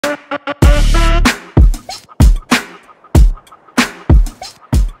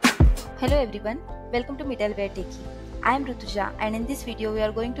Hello everyone, welcome to Middleware Techie. I am Rutuja and in this video we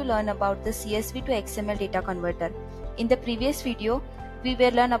are going to learn about the CSV to XML data converter. In the previous video, we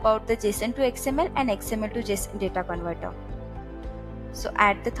will learn about the JSON to XML and XML to JSON data converter. So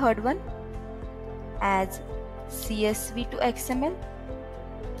add the third one as CSV to XML.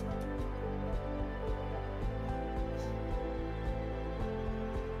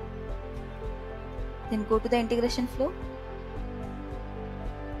 Then go to the integration flow.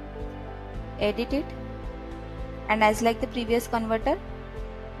 Edit it, and as like the previous converter,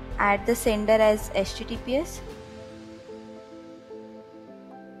 add the sender as HTTPS,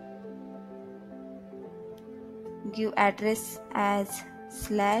 give address as /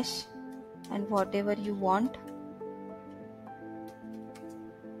 and whatever you want,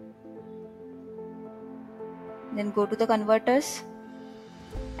 then go to the converters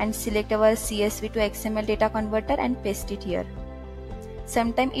and select our CSV to XML data converter and paste it here.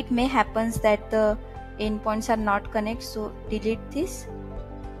 Sometimes it may happen that the endpoints are not connected, so delete this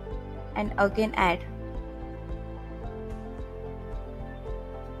and again add.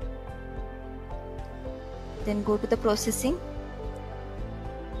 Then go to the processing,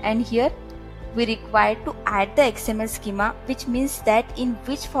 and here we require to add the XML schema, which means that in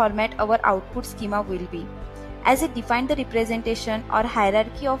which format our output schema will be. As it defines the representation or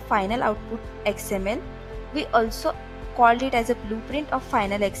hierarchy of final output XML, we also called it as a blueprint of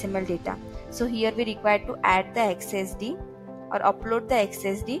final XML data. So here we require to add the XSD or upload the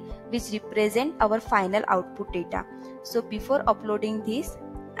XSD which represent our final output data. So before uploading this,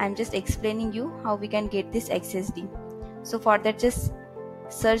 I'm just explaining you how we can get this XSD. So for that, just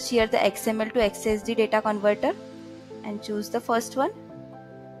search here the XML to XSD data converter and choose the first one.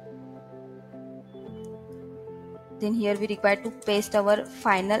 Then here we require to paste our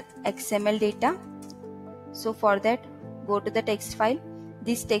final XML data. So for that, go to the text file.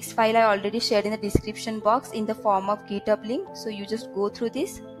 This text file I already shared in the description box in the form of GitHub link. So you just go through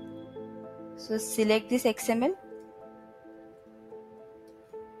this. So select this XML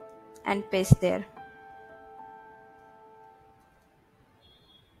and paste there.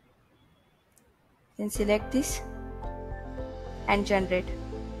 Then select this and generate.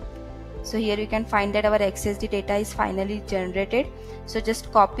 So here you can find that our XSD data is finally generated. So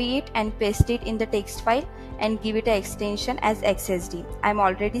just copy it and paste it in the text file and give it an extension as XSD. I'm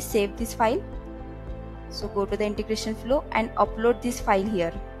already saved this file. So go to the integration flow and upload this file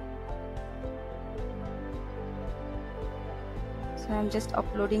here. So I'm just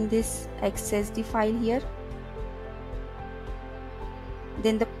uploading this XSD file here.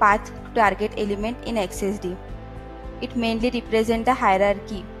 Then the path to target element in XSD. It mainly represents the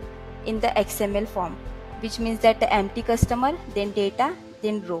hierarchy in the XML form, which means that the empty customer, then data,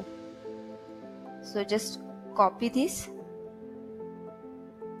 then row. So just copy this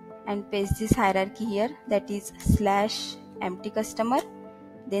and paste this hierarchy here, that is / empty customer,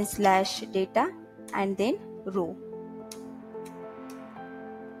 then / data, and then row.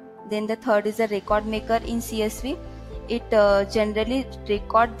 Then the third is a record maker in CSV. It generally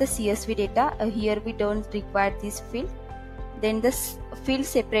record the CSV data. Here we don't require this field. Then the field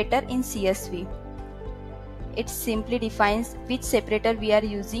separator in CSV. It simply defines which separator we are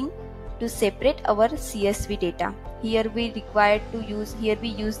using to separate our CSV data. Here we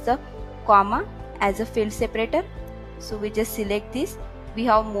use the comma as a field separator. So we just select this. We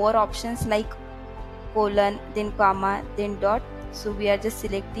have more options like colon, then comma, then dot. So we are just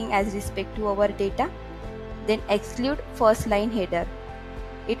selecting as respect to our data. Then exclude first line header.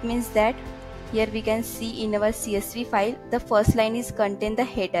 It means that here we can see in our CSV file the first line is contain the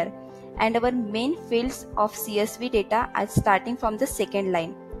header, and our main fields of CSV data are starting from the second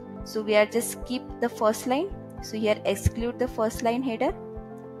line. So we are just skip the first line. So here exclude the first line header.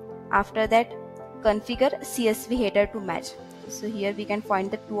 After that, configure CSV header to match. So here we can find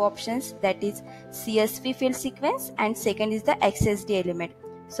the two options, that is CSV field sequence and second is the XSD element.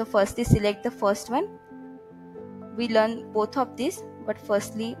 So firstly select the first one. We learn both of these, but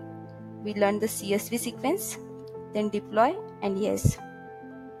firstly we learn the CSV sequence, then deploy, and yes.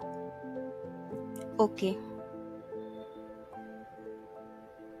 Okay.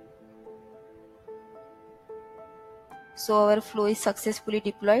 So our flow is successfully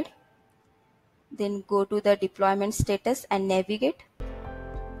deployed. Then go to the deployment status and navigate.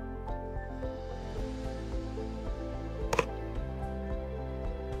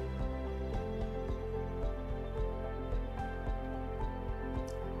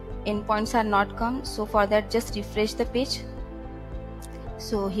 Endpoints are not come, so for that just refresh the page.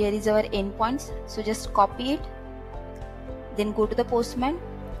 So here is our endpoints. So just copy it, then go to the postman,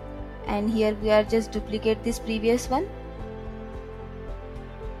 and here we are just duplicate this previous one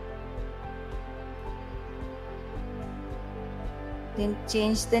Then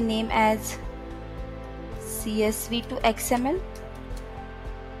change the name as CSV to XML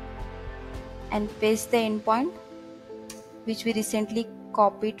and paste the endpoint which we recently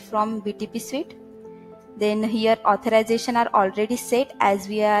copied from BTP suite. Then here authorization are already set as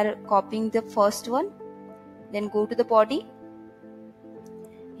we are copying the first one. Then go to the body.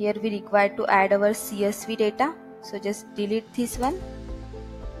 Here we require to add our CSV data. So just delete this one.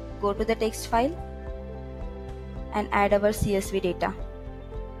 Go to the text file and add our CSV data.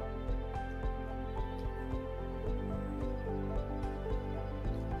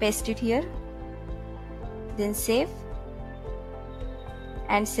 Paste it here. Then save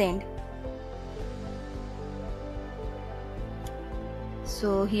and send.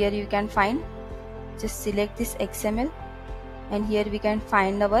 So here you can find, just select this XML and here we can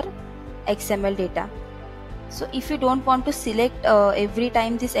find our XML data. So if you don't want to select every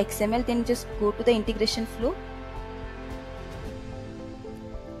time this XML, then just go to the integration flow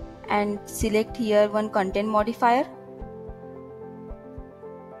and select here one content modifier.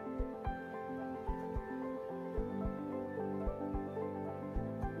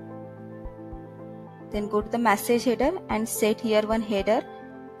 Then go to the message header and set here one header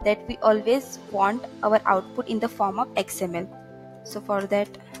that we always want our output in the form of XML. So for that,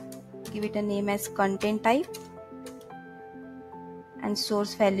 give it a name as content type and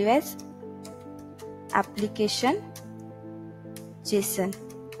source value as application JSON.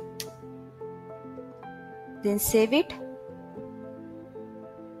 Then save it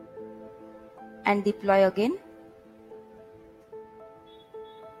and deploy again.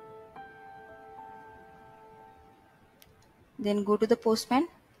 Then go to the Postman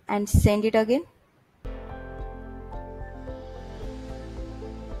and send it again.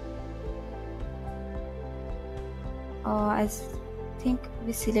 I think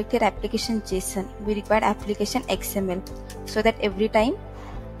we selected application JSON. We require application XML so that every time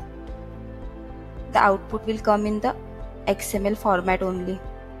the output will come in the XML format only.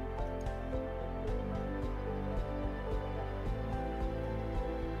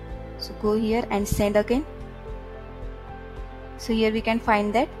 So go here and send again. So here we can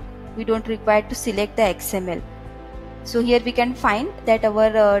find that we don't require to select the XML. So here we can find that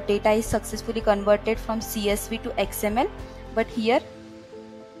our data is successfully converted from CSV to XML. But here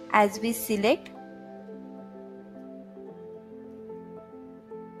as we select,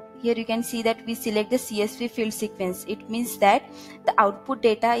 here you can see that we select the CSV field sequence. It means that the output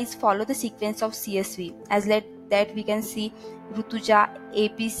data is follow the sequence of CSV. As like that we can see Rutuja,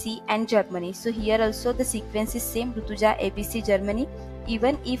 ABC and Germany. So here also the sequence is same, Rutuja, ABC, Germany.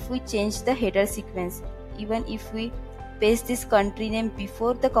 Even if we change the header sequence, even if we paste this country name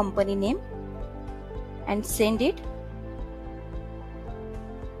before the company name and send it,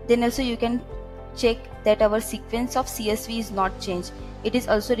 then also you can check that our sequence of CSV is not changed. It is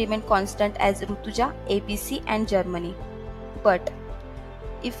also remain constant as Rutuja, ABC and Germany. But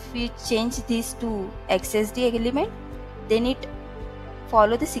if we change this to XSD element, then it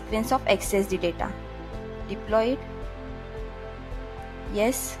follow the sequence of XSD data. Deploy it.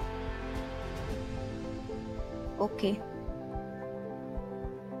 Yes. Okay.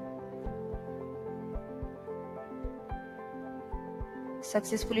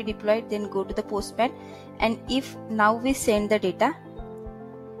 Successfully deployed. Then go to the Postman, and if now we send the data,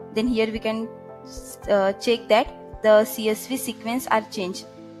 then here we can check that the CSV sequence are changed.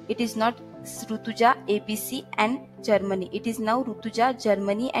 It is not Rutuja, ABC and Germany. It is now Rutuja,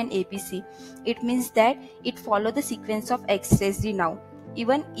 Germany and ABC. It means that it follow the sequence of XSD now.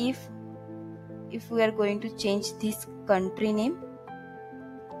 Even if we are going to change this country name,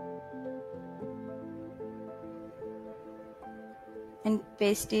 and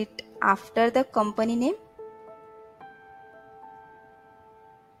paste it after the company name,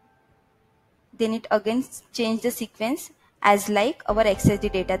 then it again change the sequence as like our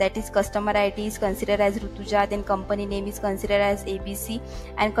XSD data, that is customer ID is considered as Rutuja, then company name is considered as ABC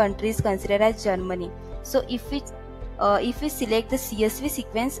and country is considered as Germany. So if we select the CSV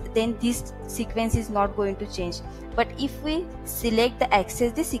sequence, then this sequence is not going to change. But if we select the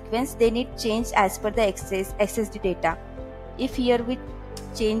XSD sequence, then it changes as per the XSD data. If here we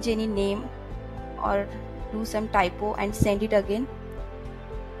change any name or do some typo and send it again,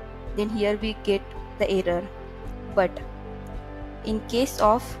 then here we get the error. But in case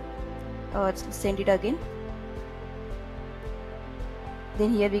of send it again,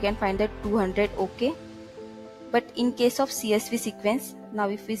 then here we can find that 200 okay. But in case of CSV sequence, now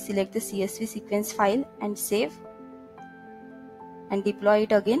if we select the CSV sequence file and save and deploy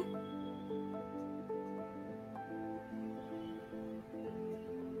it again,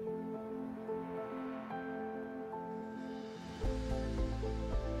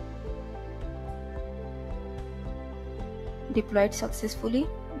 deployed successfully.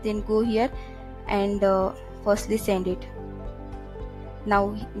 Then go here and firstly send it.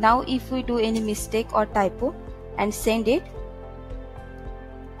 Now if we do any mistake or typo and send it,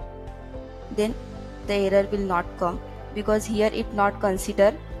 then the error will not come, because here it not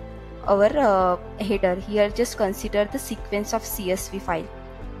consider our header. Here just consider the sequence of CSV file.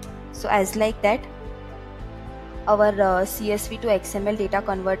 So as like that, our CSV to XML data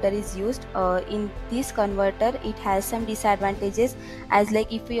converter is used. In this converter, it has some disadvantages, as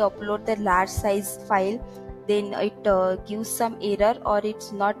like if we upload the large size file, then it gives some error or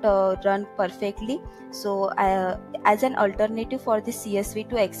it's not run perfectly. So as an alternative for the CSV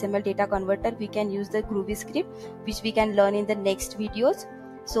to XML data converter, we can use the Groovy script, which we can learn in the next videos.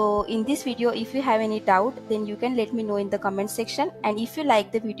 So in this video, if you have any doubt, then you can let me know in the comment section, and if you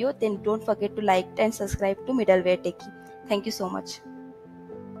like the video, then don't forget to like and subscribe to Middleware Techie. Thank you so much.